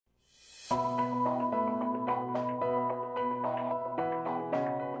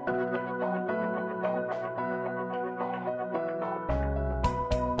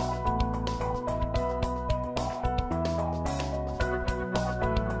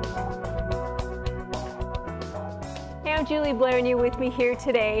I'm Julie Blair, and you're with me here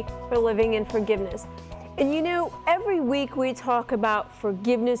today for Living in Forgiveness. And you know, every week we talk about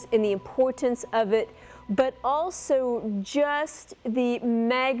forgiveness and the importance of it, but also just the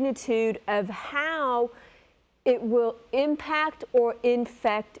magnitude of how it will impact or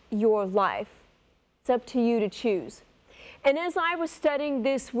infect your life. It's up to you to choose. And as I was studying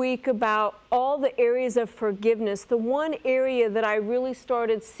this week about all the areas of forgiveness, the one area that I really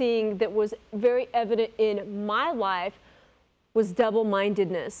started seeing that was very evident in my life was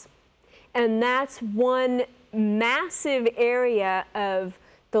double-mindedness. And that's one massive area of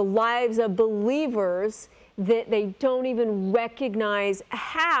the lives of believers that they don't even recognize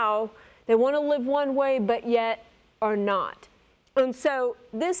how they want to live one way but yet are not. And so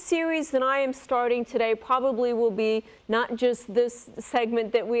this series that I am starting today probably will be not just this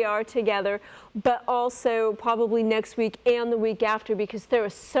segment that we are together, but also probably next week and the week after, because there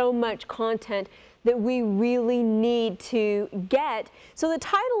is so much content that we really need to get. So the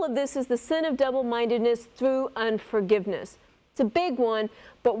title of this is The Sin of Double-Mindedness Through Unforgiveness. It's a big one,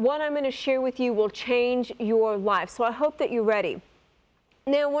 but what I'm going to share with you will change your life. So I hope that you're ready.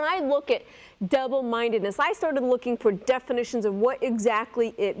 Now, when I look at double-mindedness, I started looking for definitions of what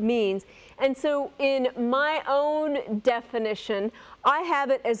exactly it means. And so in my own definition, I have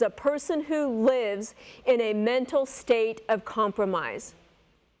it as a person who lives in a mental state of compromise.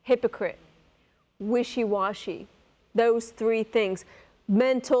 Hypocrite, wishy-washy, those three things.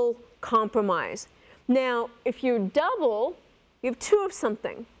 Mental compromise. Now, if you're double, you have two of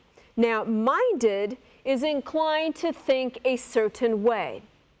something. Now, minded is inclined to think a certain way.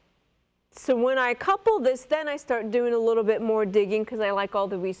 So when I couple this, then I start doing a little bit more digging because I like all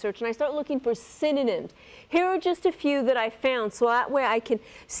the research, and I start looking for synonyms. Here are just a few that I found, so that way I can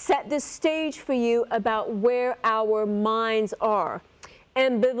set the stage for you about where our minds are.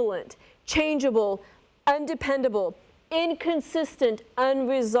 Ambivalent, changeable, undependable, inconsistent,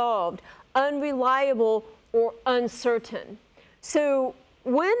 unresolved, unreliable, or uncertain. So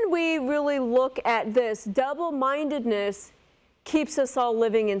when we really look at this, double-mindedness keeps us all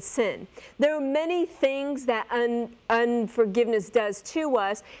living in sin. There are many things that unforgiveness does to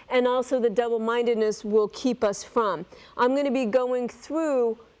us, and also the double-mindedness will keep us from. I'm going to be going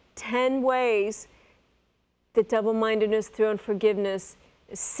through 10 ways that double-mindedness through unforgiveness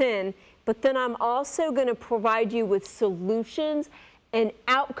is sin, but then I'm also going to provide you with solutions and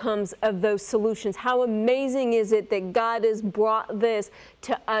outcomes of those solutions. How amazing is it that God has brought this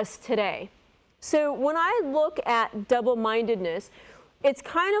to us today? So when I look at double-mindedness, it's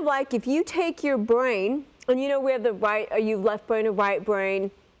kind of like if you take your brain, and you know we have the right, you left brain or right brain,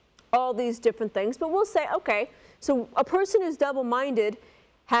 all these different things, but we'll say, okay, so a person who's double-minded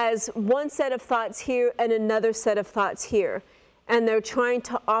has one set of thoughts here and another set of thoughts here, and they're trying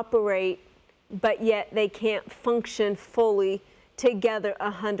to operate, but yet they can't function fully together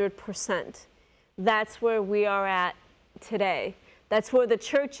 100%. That's where we are at today. That's where the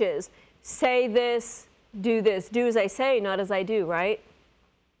church is. Say this, do as I say, not as I do, right?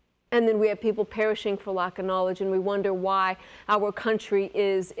 And then we have people perishing for lack of knowledge, and we wonder why our country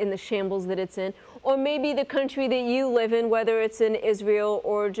is in the shambles that it's in. Or maybe the country that you live in, whether it's in Israel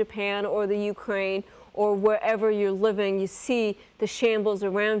or Japan or the Ukraine or wherever you're living, you see the shambles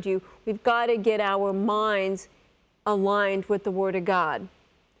around you. We've got to get our minds aligned with the Word of God.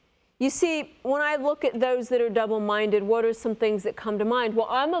 You see, when I look at those that are double-minded, what are some things that come to mind? Well,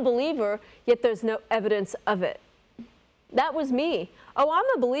 I'm a believer, yet there's no evidence of it. That was me. Oh, I'm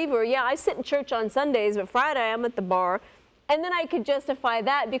a believer. Yeah, I sit in church on Sundays, but Friday I'm at the bar. And then I could justify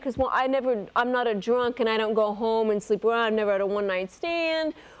that because, well, I'm not a drunk and I don't go home and sleep around. I've never had a one-night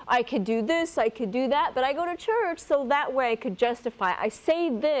stand. I could do this, I could do that, but I go to church, so that way I could justify. I say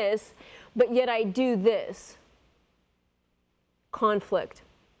this, but yet I do this. Conflict.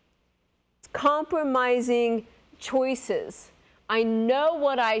 It's compromising choices. I know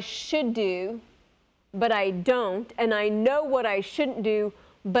what I should do, but I don't, and I know what I shouldn't do,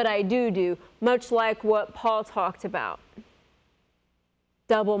 but I do, much like what Paul talked about.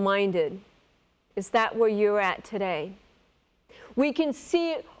 Double-minded. Is that where you're at today? We can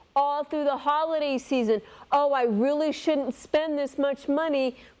see it all through the holiday season. Oh, I really shouldn't spend this much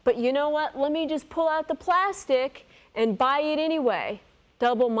money, but you know what? Let me just pull out the plastic and buy it anyway.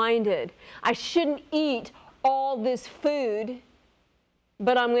 Double-minded. I shouldn't eat all this food,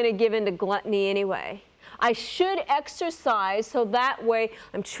 but I'm going to give in to gluttony anyway. I should exercise so that way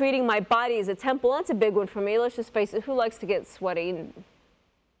I'm treating my body as a temple. That's a big one for me. Let's just face it. Who likes to get sweaty?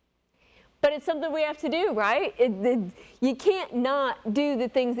 But it's something we have to do, right? You can't not do the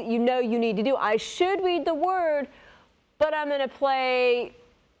things that you know you need to do. I should read the Word, but I'm going to play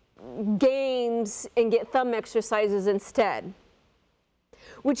games and get thumb exercises instead.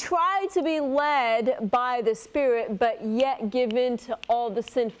 We try to be led by the Spirit, but yet give in to all the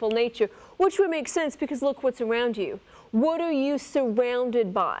sinful nature, which would make sense because look what's around you. What are you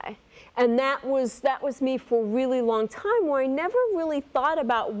surrounded by? And that was me for a really long time, where I never really thought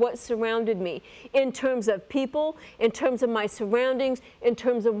about what surrounded me in terms of people, in terms of my surroundings, in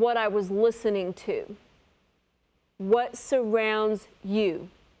terms of what I was listening to. What surrounds you?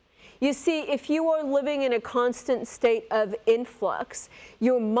 You see, if you are living in a constant state of influx,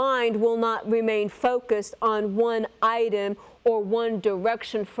 your mind will not remain focused on one item or one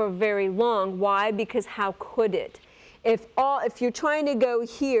direction for very long. Why? Because how could it? If you're trying to go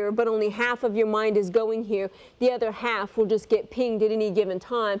here, but only half of your mind is going here, the other half will just get pinged at any given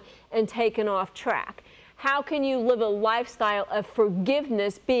time and taken off track. How can you live a lifestyle of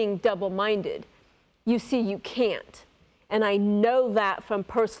forgiveness being double-minded? You see, you can't. And I know that from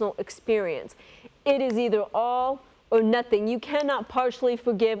personal experience. It is either all or nothing. You cannot partially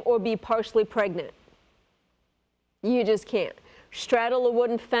forgive or be partially pregnant. You just can't. Straddle a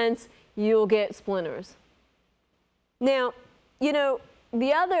wooden fence, you'll get splinters. Now, you know,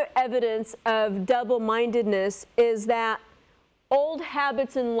 the other evidence of double-mindedness is that old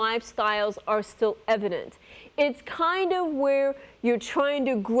habits and lifestyles are still evident. It's kind of where you're trying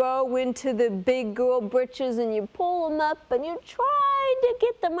to grow into the big girl britches and you pull them up and you're trying to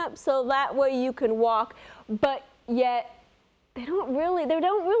get them up so that way you can walk, but yet they don't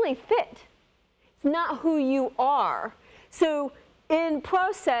really fit. It's not who you are. So in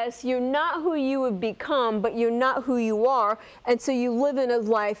process, you're not who you have become, but you're not who you are, and so you live in a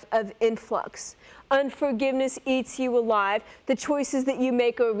life of influx. Unforgiveness eats you alive. The choices that you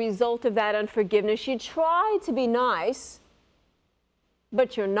make are a result of that unforgiveness. You try to be nice,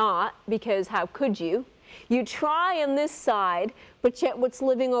 but you're not, because how could you? You try on this side, but yet what's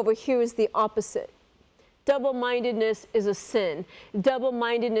living over here is the opposite. Double-mindedness is a sin.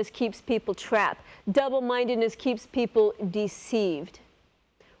 Double-mindedness keeps people trapped. Double-mindedness keeps people deceived.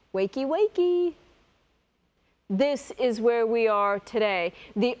 Wakey, wakey. This is where we are today.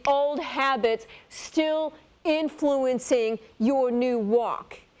 The old habits still influencing your new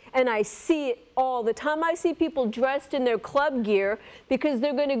walk. And I see it all the time. I see people dressed in their club gear because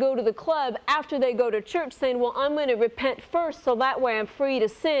they're going to go to the club after they go to church, saying, well, I'm going to repent first so that way I'm free to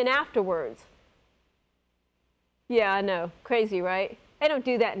sin afterwards. Yeah, I know. Crazy, right? They don't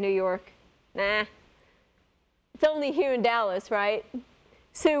do that in New York. Nah. It's only here in Dallas, right?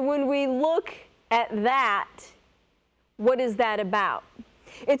 So when we look at that, what is that about?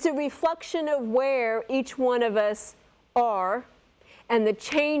 It's a reflection of where each one of us are and the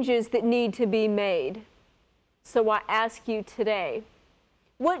changes that need to be made. So I ask you today,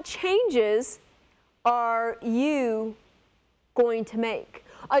 what changes are you going to make?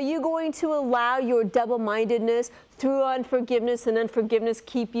 Are you going to allow your double-mindedness through unforgiveness and unforgiveness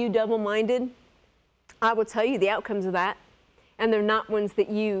keep you double-minded? I will tell you the outcomes of that, and they're not ones that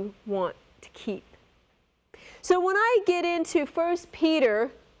you want to keep. So when I get into 1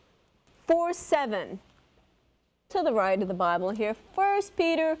 Peter 4:7, to the right of the Bible here, 1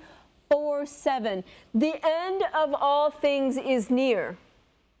 Peter 4:7, the end of all things is near.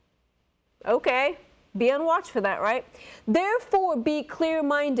 Okay, be on watch for that, right? Therefore, be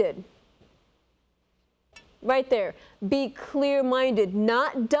clear-minded. Right there, be clear-minded,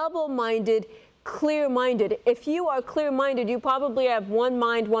 not double-minded, clear-minded. If you are clear-minded, you probably have one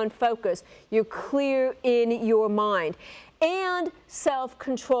mind, one focus. You're clear in your mind. And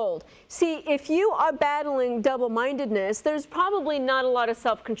self-controlled. See, if you are battling double-mindedness, there's probably not a lot of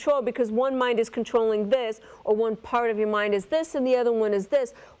self-control because one mind is controlling this, or one part of your mind is this, and the other one is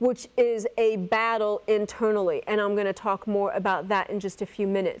this, which is a battle internally. And I'm going to talk more about that in just a few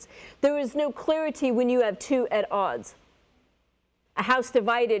minutes. There is no clarity when you have two at odds. A house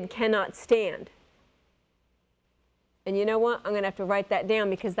divided cannot stand. And you know what? I'm going to have to write that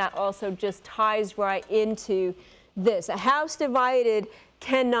down because that also just ties right into this. A house divided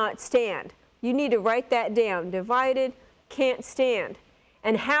cannot stand. You need to write that down. Divided can't stand.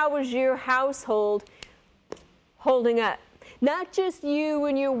 And how is your household holding up? Not just you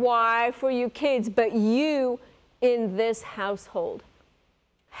and your wife or your kids, but you in this household.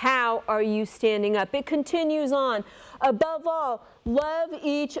 How are you standing up? It continues on. Above all, love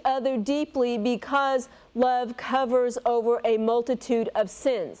each other deeply because love covers over a multitude of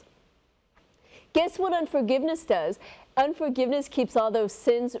sins. Guess what unforgiveness does? Unforgiveness keeps all those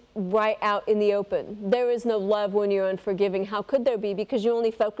sins right out in the open. There is no love when you're unforgiving. How could there be? Because your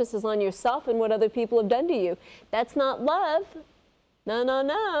only focus is on yourself and what other people have done to you. That's not love. No, no,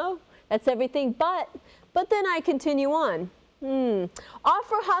 no. That's everything but then I continue on.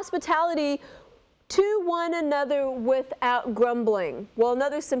 Offer hospitality to one another without grumbling. Well,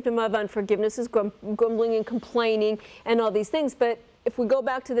 another symptom of unforgiveness is grumbling and complaining and all these things. But if we go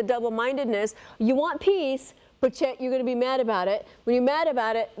back to the double-mindedness, you want peace, but yet you're going to be mad about it. When you're mad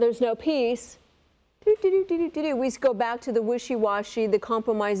about it, there's no peace. We go back to the wishy-washy, the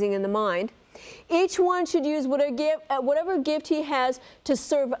compromising in the mind. Each one should use whatever gift he has to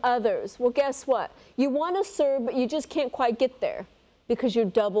serve others. Well, guess what? You want to serve, but you just can't quite get there because you're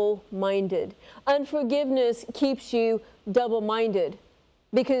double-minded. Unforgiveness keeps you double-minded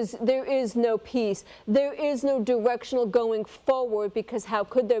because there is no peace. There is no directional going forward, because how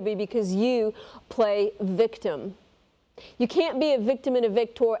could there be? Because you play victim. You can't be a victim and a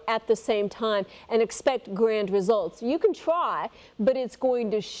victor at the same time and expect grand results. You can try, but it's going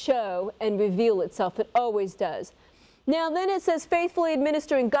to show and reveal itself. It always does. Now then it says faithfully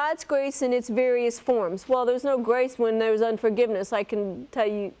administering God's grace in its various forms. Well, there's no grace when there's unforgiveness. I can tell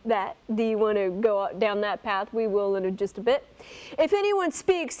you that. Do you want to go down that path? We will in just a bit. If anyone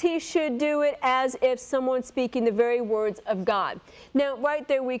speaks, he should do it as if someone's speaking the very words of God. Now, right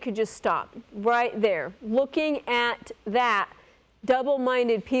there we could just stop. Right there. Looking at that,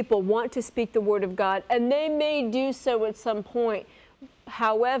 double-minded people want to speak the word of God, and they may do so at some point.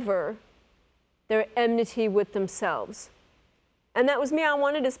 However, they're enmity with themselves. And that was me. I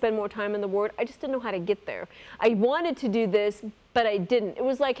wanted to spend more time in the Word. I just didn't know how to get there. I wanted to do this, but I didn't. It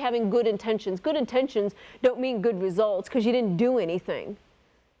was like having good intentions. Good intentions don't mean good results because you didn't do anything.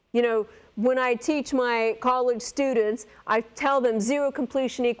 You know, when I teach my college students, I tell them zero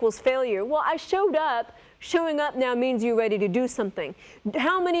completion equals failure. Well, I showed up. Showing up now means you're ready to do something.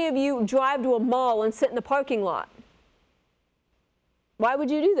 How many of you drive to a mall and sit in the parking lot? Why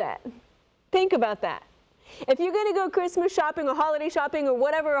would you do that? Think about that. If you're going to go Christmas shopping or holiday shopping or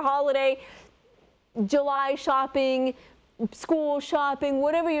whatever holiday, July shopping, school shopping,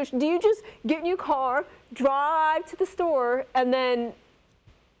 whatever do you just get in your car, drive to the store, and then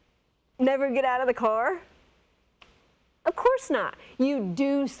never get out of the car? Of course not. You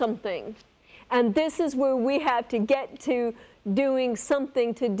do something. And this is where we have to get to doing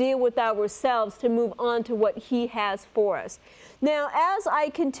something to deal with ourselves, to move on to what He has for us. Now, as I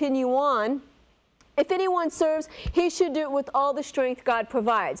continue on, if anyone serves, he should do it with all the strength God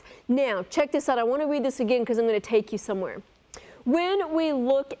provides. Now, check this out. I want to read this again because I'm going to take you somewhere. When we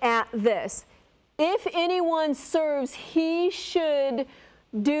look at this, if anyone serves, he should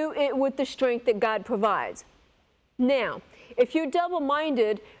do it with the strength that God provides. Now, if you're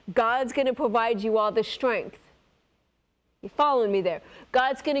double-minded, God's going to provide you all the strength. You following me there?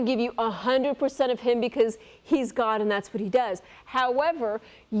 God's going to give you 100% of Him because He's God and that's what He does. However,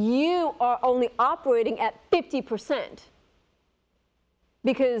 you are only operating at 50%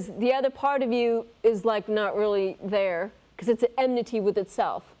 because the other part of you is like not really there because it's at enmity with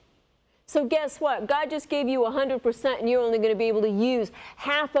itself. So guess what? God just gave you 100% and you're only going to be able to use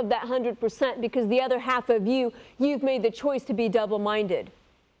half of that 100% because the other half of you, you've made the choice to be double-minded.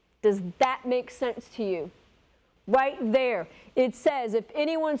 Does that make sense to you? Right there, it says, if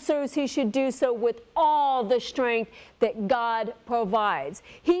anyone serves, he should do so with all the strength that God provides.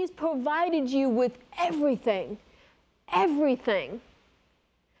 He's provided you with everything, everything.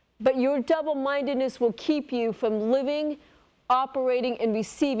 But your double-mindedness will keep you from living, operating, and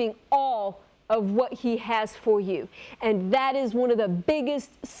receiving all of what He has for you. And that is one of the biggest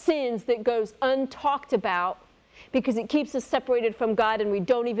sins that goes untalked about, because it keeps us separated from God and we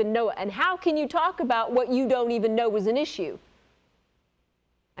don't even know it. And how can you talk about what you don't even know was an issue?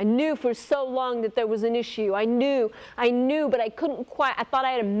 I knew for so long that there was an issue. I knew, but I couldn't quite. I thought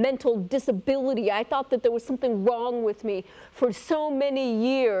I had a mental disability. I thought that there was something wrong with me. For so many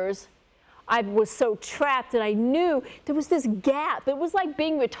years, I was so trapped and I knew there was this gap. It was like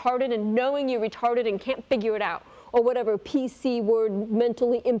being retarded and knowing you're retarded and can't figure it out. Or whatever PC word,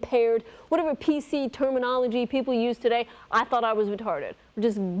 mentally impaired, whatever PC terminology people use today, I thought I was retarded.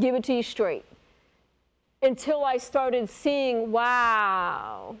 Just give it to you straight. Until I started seeing,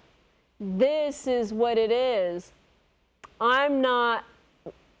 wow, this is what it is. I'm not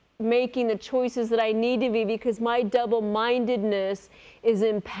making the choices that I need to be because my double-mindedness is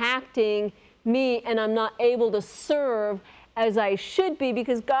impacting me and I'm not able to serve as I should be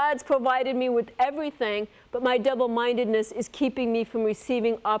because God's provided me with everything, but my double-mindedness is keeping me from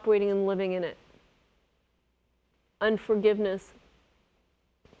receiving, operating, and living in it. Unforgiveness.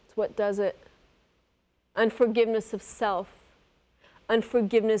 It's what does it. Unforgiveness of self.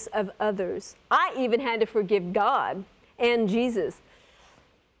 Unforgiveness of others. I even had to forgive God and Jesus.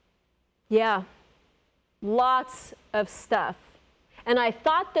 Yeah, lots of stuff. And I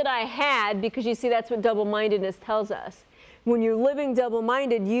thought that I had, because you see, that's what double-mindedness tells us. when you're living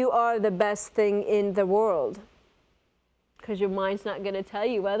double-minded, you are the best thing in the world. Because your mind's not going to tell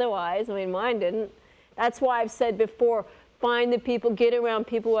you otherwise. I mean, mine didn't. That's why I've said before, find the people, get around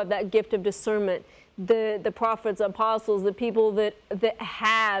people who have that gift of discernment. The prophets, apostles, the people that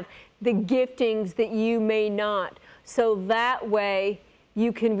have the giftings that you may not. So that way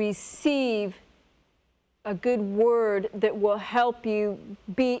you can receive a good word that will help you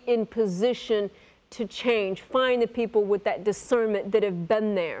be in position to change. Find the people with that discernment that have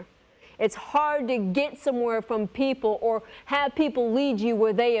been there. It's hard to get somewhere from people or have people lead you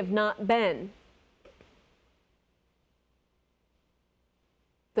where they have not been.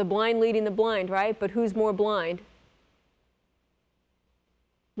 The blind leading the blind, right? But who's more blind?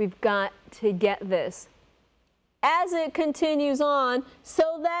 We've got to get this. As it continues on,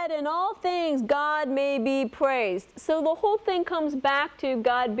 so that in all things God may be praised. So the whole thing comes back to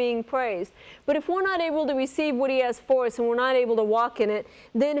God being praised. But if we're not able to receive what He has for us and we're not able to walk in it,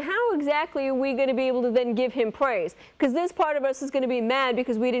 then how exactly are we going to be able to then give Him praise? Because this part of us is going to be mad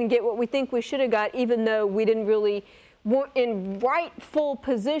because we didn't get what we think we should have got, even though we didn't really weren't in rightful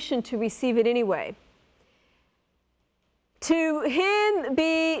position to receive it anyway. To Him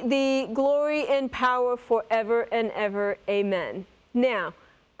be the glory and power forever and ever. Amen. Now,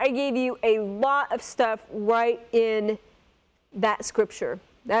 I gave you a lot of stuff right in that scripture.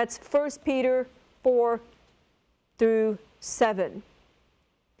 That's 1 Peter 4 through 7.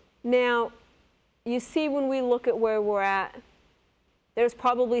 Now, you see, when we look at where we're at, there's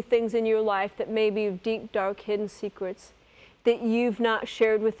probably things in your life that may be deep, dark, hidden secrets that you've not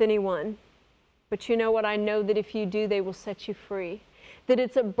shared with anyone. But you know what? I know that if you do, they will set you free. That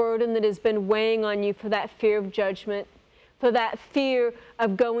it's a burden that has been weighing on you for that fear of judgment, for that fear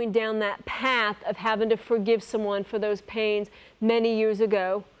of going down that path of having to forgive someone for those pains many years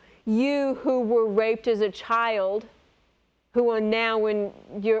ago. You who were raped as a child, who are now in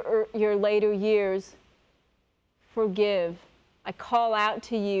your later years, forgive. I call out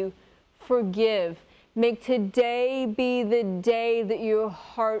to you, forgive. Make today be the day that your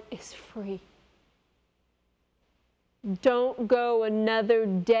heart is free. Don't go another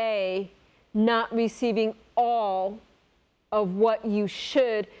day not receiving all of what you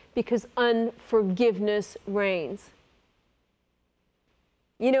should because unforgiveness reigns.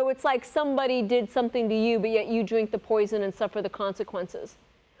 You know, it's like somebody did something to you, but yet you drink the poison and suffer the consequences,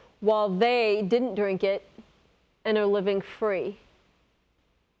 while they didn't drink it and are living free.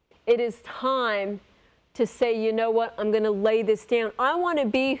 It is time to say, you know what, I'm going to lay this down. I want to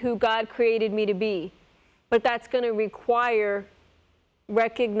be who God created me to be, but that's going to require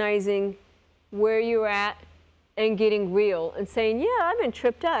recognizing where you're at and getting real and saying, yeah, I've been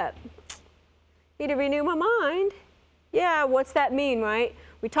tripped up. Need to renew my mind. Yeah, what's that mean, right?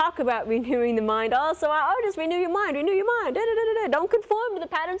 We talk about renewing the mind. Also, just renew your mind, renew your mind. Da, da, da, da, da. Don't conform to the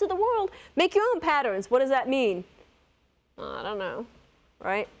patterns of the world. Make your own patterns. What does that mean? I don't know,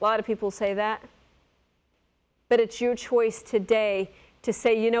 right? A lot of people say that. But it's your choice today to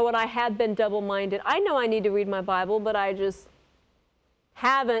say, you know what, I have been double-minded. I know I need to read my Bible, but I just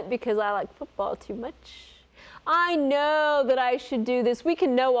haven't because I like football too much. I know that I should do this. We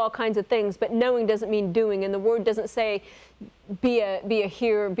can know all kinds of things, but knowing doesn't mean doing. And the Word doesn't say be a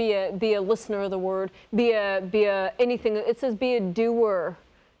hearer, be a listener of the Word, be a anything. It says be a doer.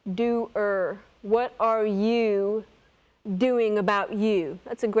 Doer. What are you doing about you?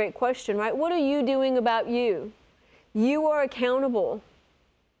 That's a great question, right? What are you doing about you? You are accountable,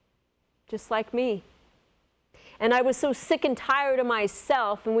 just like me. And I was so sick and tired of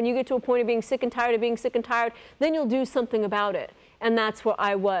myself. And when you get to a point of being sick and tired of being sick and tired, then you'll do something about it. And that's where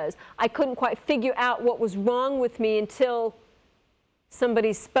I was. I couldn't quite figure out what was wrong with me until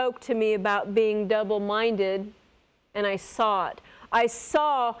somebody spoke to me about being double-minded, and I saw it. I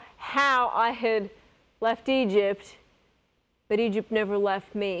saw how I had left Egypt, but Egypt never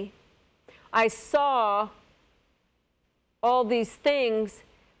left me. I saw all these things,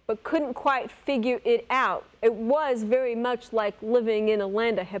 but couldn't quite figure it out. It was very much like living in a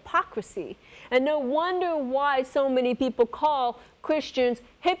land of hypocrisy. And no wonder why so many people call Christians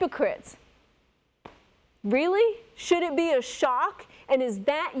hypocrites. Really? Should it be a shock? And is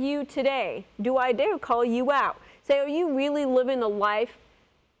that you today? Do I dare call you out? Say, are you really living the life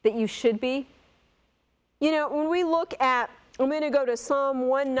that you should be? You know, when we look at, I'm going to go to Psalm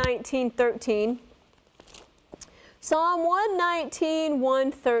 119:13. Psalm 119,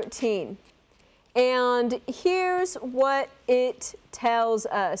 113. And here's what it tells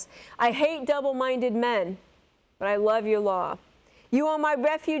us. I hate double-minded men, but I love your law. You are my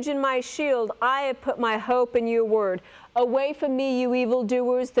refuge and my shield. I have put my hope in your word. Away from me, you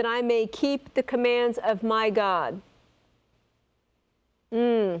evildoers, that I may keep the commands of my God.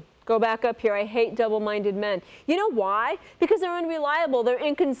 Go back up here. I hate double-minded men. You know why? Because they're unreliable. They're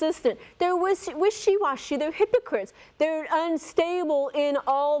inconsistent. They're wishy-washy. They're hypocrites. They're unstable in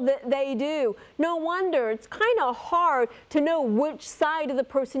all that they do. No wonder it's kind of hard to know which side of the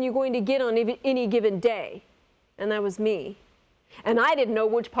person you're going to get on any given day. And that was me. And I didn't know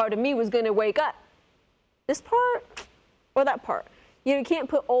which part of me was going to wake up. This part or that part. You can't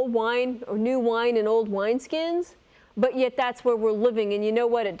put old wine or new wine in old wineskins. But yet that's where we're living, and you know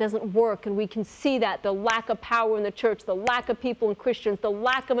what? It doesn't work, and we can see that, the lack of power in the church, the lack of people in Christians, the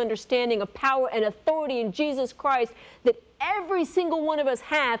lack of understanding of power and authority in Jesus Christ that every single one of us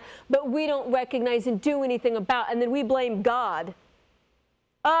have, but we don't recognize and do anything about, and then we blame God.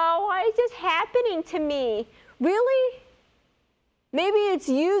 Oh, why is this happening to me? Really? Maybe it's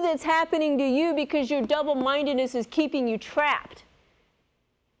you that's happening to you because your double-mindedness is keeping you trapped.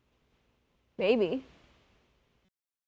 Maybe.